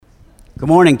Good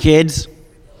morning, kids.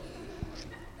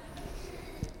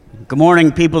 Good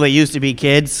morning, people that used to be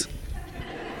kids.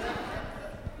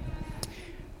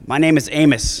 My name is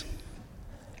Amos.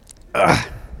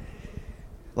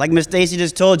 Like Miss Stacy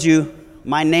just told you,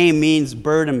 my name means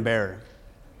burden bearer.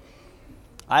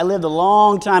 I lived a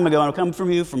long time ago, and I've come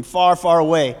from you from far, far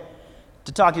away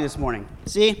to talk to you this morning.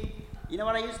 See, you know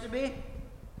what I used to be?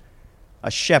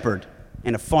 A shepherd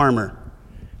and a farmer.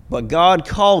 But God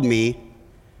called me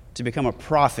to become a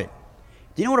prophet.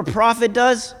 Do you know what a prophet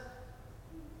does?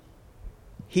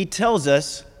 He tells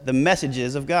us the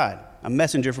messages of God. A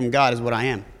messenger from God is what I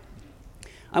am.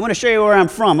 I'm going to show you where I'm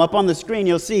from. Up on the screen,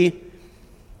 you'll see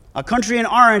a country in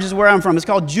orange is where I'm from. It's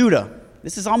called Judah.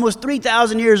 This is almost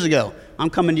 3,000 years ago. I'm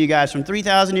coming to you guys from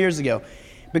 3,000 years ago.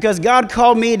 Because God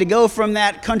called me to go from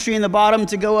that country in the bottom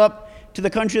to go up to the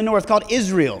country in the north called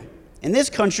Israel. And this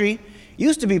country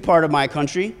used to be part of my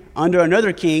country under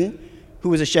another king who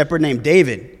was a shepherd named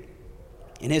David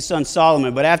and his son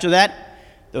Solomon. But after that,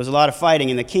 there was a lot of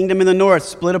fighting, and the kingdom in the north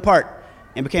split apart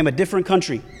and became a different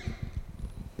country.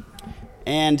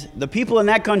 And the people in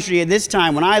that country at this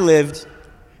time, when I lived,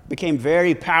 became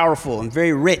very powerful and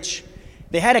very rich.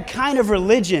 They had a kind of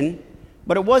religion,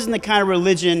 but it wasn't the kind of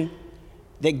religion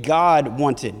that God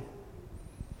wanted.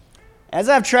 As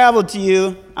I've traveled to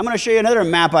you, I'm going to show you another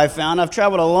map I found. I've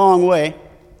traveled a long way.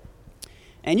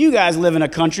 And you guys live in a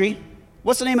country.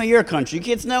 What's the name of your country? You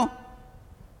kids know?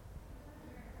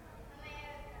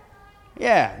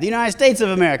 Yeah, the United States of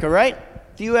America, right?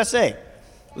 The USA.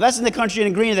 Well, that's in the country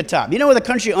in green at the top. You know what the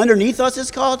country underneath us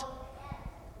is called?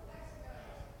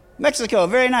 Mexico.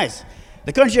 Very nice.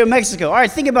 The country of Mexico. All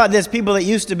right, think about this, people that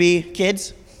used to be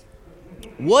kids.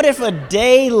 What if a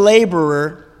day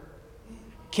laborer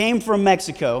came from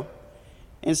Mexico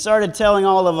and started telling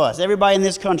all of us, everybody in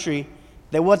this country,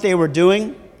 that what they were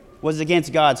doing was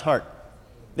against God's heart?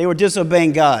 They were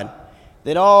disobeying God.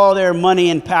 That all their money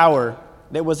and power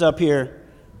that was up here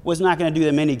was not going to do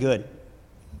them any good.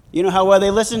 You know how well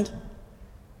they listened?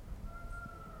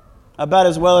 About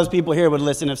as well as people here would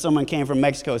listen if someone came from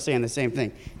Mexico saying the same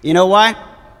thing. You know why?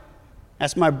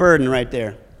 That's my burden right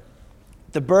there.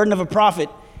 The burden of a prophet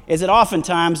is that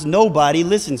oftentimes nobody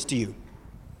listens to you.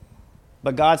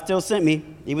 But God still sent me,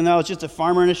 even though I was just a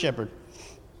farmer and a shepherd.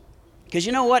 Because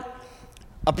you know what?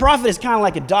 A prophet is kind of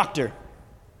like a doctor.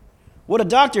 What a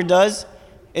doctor does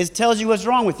is tells you what's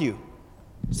wrong with you.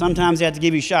 Sometimes they have to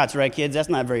give you shots, right, kids? That's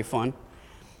not very fun.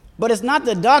 But it's not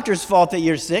the doctor's fault that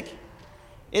you're sick.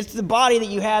 It's the body that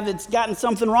you have that's gotten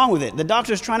something wrong with it. The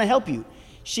doctor's trying to help you.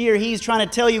 She or he's trying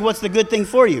to tell you what's the good thing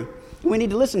for you. We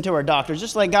need to listen to our doctors,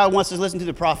 just like God wants us to listen to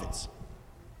the prophets.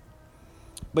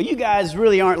 But you guys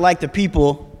really aren't like the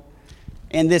people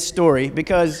in this story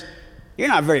because you're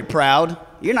not very proud.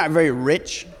 You're not very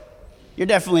rich. You're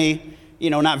definitely,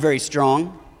 not very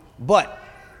strong. But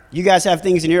you guys have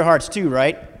things in your hearts too,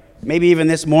 right? Maybe even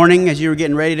this morning as you were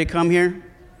getting ready to come here.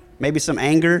 Maybe some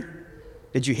anger.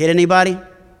 Did you hit anybody?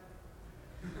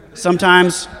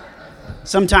 Sometimes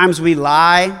we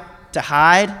lie to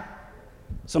hide.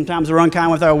 Sometimes we're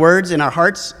unkind with our words, and our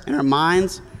hearts and our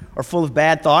minds are full of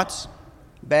bad thoughts,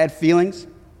 bad feelings.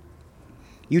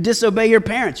 You disobey your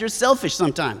parents. You're selfish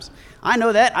sometimes. I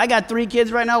know that. I got 3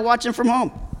 kids right now watching from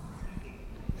home.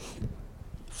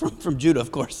 From Judah,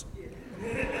 of course.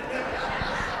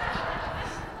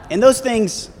 And those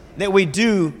things that we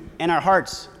do in our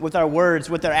hearts, with our words,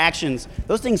 with our actions,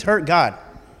 those things hurt God.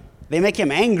 They make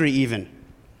him angry even.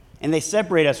 And they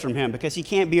separate us from him because he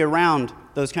can't be around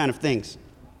those kind of things.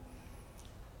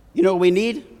 You know what we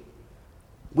need?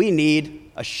 We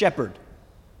need a shepherd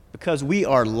because we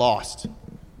are lost.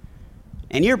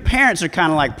 And your parents are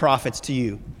kind of like prophets to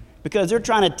you because they're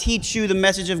trying to teach you the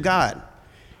message of God.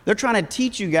 They're trying to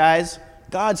teach you guys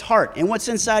God's heart and what's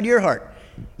inside your heart.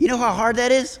 You know how hard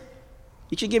that is?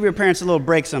 You should give your parents a little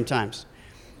break sometimes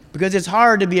because it's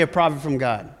hard to be a prophet from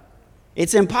God.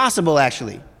 It's impossible,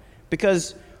 actually,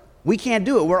 because we can't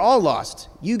do it. We're all lost.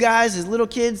 You guys as little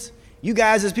kids, you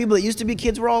guys as people that used to be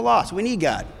kids, we're all lost. We need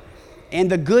God. And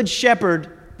the good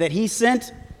shepherd that he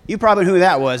sent, you probably know who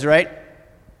that was, right?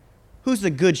 Who's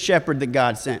the good shepherd that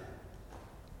God sent?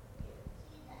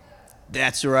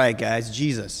 That's right, guys,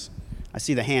 Jesus. I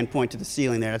see the hand point to the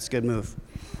ceiling there. That's a good move.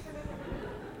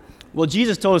 Well,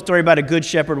 Jesus told a story about a good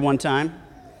shepherd one time.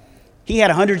 He had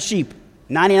 100 sheep,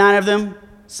 99 of them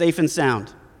safe and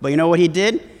sound. But you know what he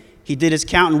did? He did his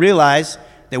count and realized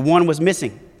that one was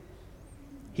missing.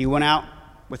 He went out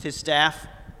with his staff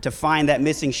to find that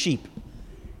missing sheep.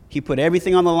 He put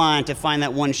everything on the line to find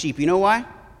that one sheep. You know why?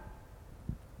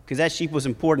 Because that sheep was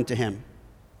important to him.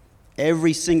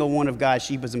 Every single one of God's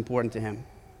sheep was important to him.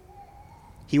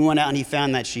 He went out and he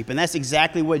found that sheep. And that's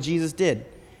exactly what Jesus did.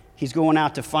 He's going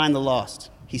out to find the lost.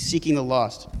 He's seeking the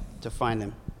lost to find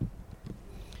them.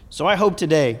 So I hope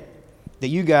today that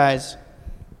you guys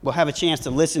will have a chance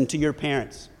to listen to your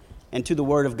parents and to the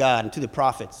Word of God and to the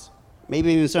prophets,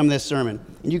 maybe even some of this sermon.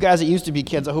 And you guys that used to be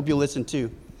kids, I hope you'll listen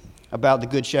too about the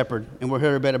Good Shepherd. And we'll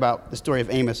hear a bit about the story of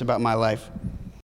Amos, about my life.